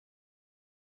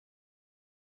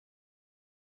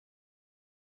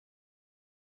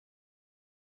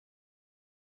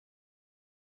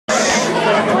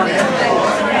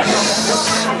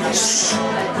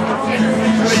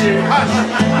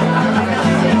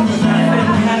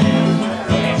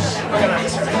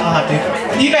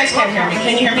guys can't hear me.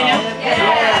 Can you hear me now?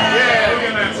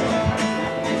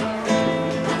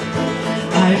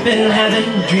 I've been having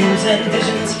dreams and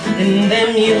visions, in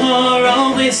them you are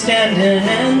always standing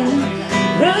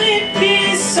right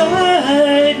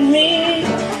beside me.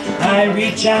 I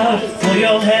reach out for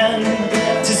your hand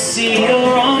to see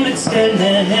your arm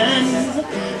extending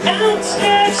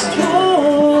outstretched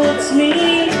towards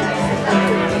me.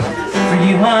 For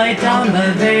you I don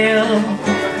my veil,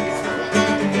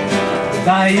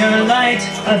 by your light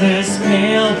others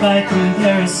pale by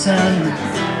comparison.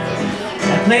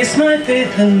 I place my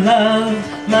faith in love,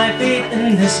 my faith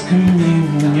in this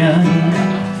communion.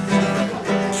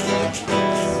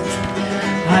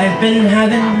 I've been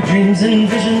having dreams and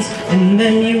visions, and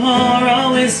then you are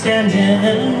always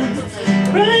standing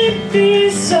right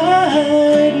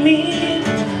beside me.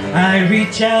 I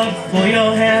reach out for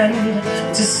your hand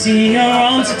to see your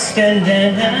arms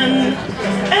extending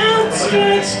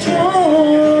outstretched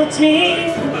towards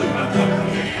me.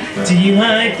 To you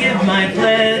I give my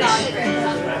pledge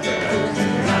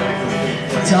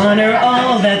to honor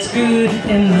all that's good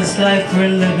in this life we're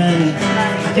living.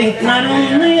 I think not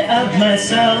only of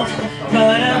myself,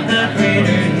 but of the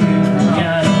greater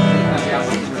union.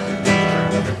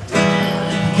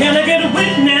 Can I get a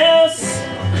witness?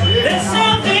 There's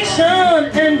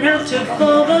salvation and rapture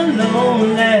for the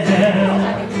lonely.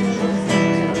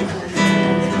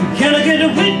 Can I get a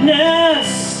witness?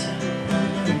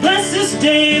 Bless this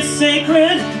day is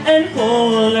sacred and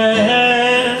holy.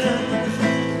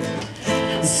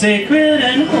 Sacred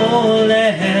and holy.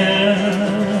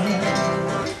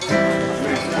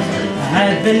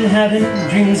 I've been having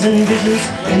dreams and visions,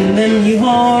 and then you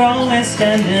are always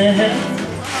standing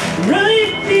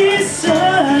right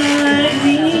beside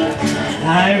me.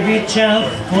 I reach out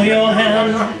for your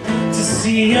hand to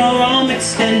see your arm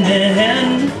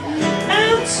extending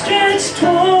outstretched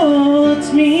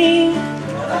towards me.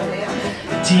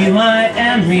 To you I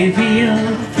am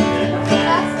revealed,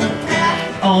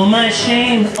 all my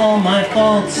shame, all my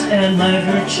faults and my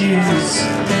virtues.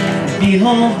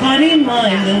 Behold, body,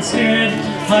 mind and spirit,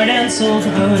 heart and soul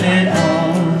devoted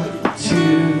all to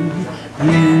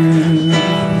you.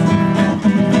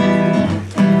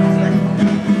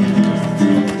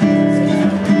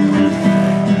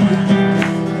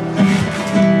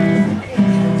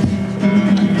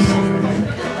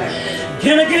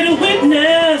 Can I get a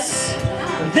witness?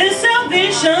 There's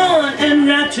salvation and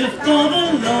rapture for the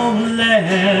lonely.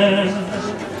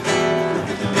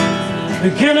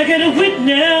 Can I get a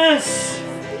witness?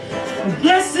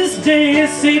 Bless this day is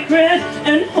sacred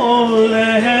and holy.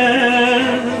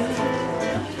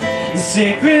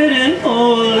 Sacred and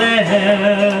holy.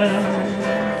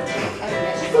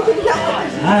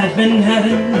 I've been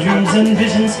having dreams and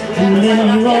visions, and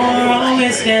then you are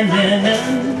always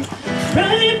standing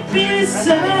right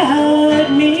beside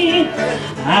me.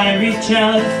 I reach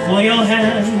out for your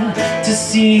hand to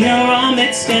see your arm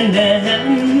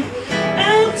extending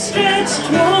outstretched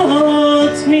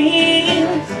towards me.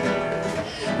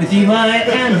 With you I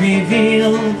am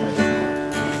revealed,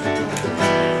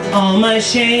 all my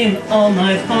shame, all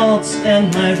my faults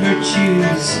and my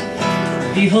virtues.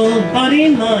 Behold, body,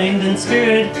 mind and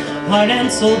spirit, heart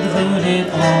and soul devoted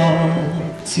all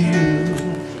to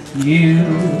you.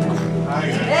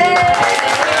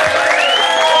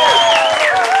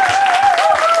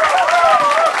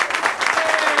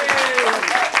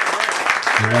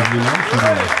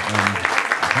 Gratulations.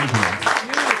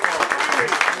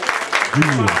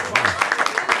 Thank you.